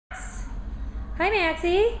Hi,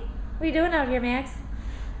 Maxie. What are you doing out here, Max?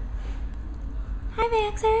 Hi,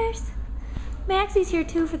 Maxers. Maxie's here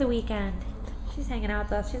too for the weekend. She's hanging out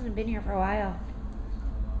with us. She hasn't been here for a while.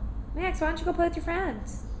 Max, why don't you go play with your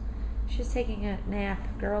friends? She's taking a nap.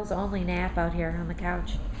 Girls only nap out here on the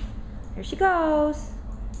couch. There she goes.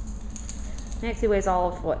 Maxie weighs all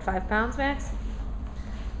of, what, 5 pounds, Max?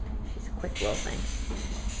 She's a quick little thing.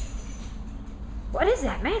 What is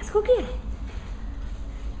that, Max? Go get it.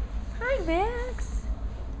 Hi, Max.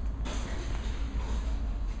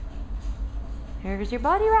 Here's your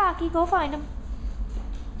buddy, Rocky. Go find him.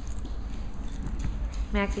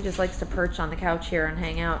 Maxie just likes to perch on the couch here and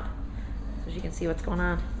hang out so she can see what's going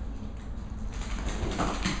on.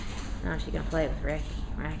 Now she can play with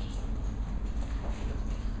Rocky.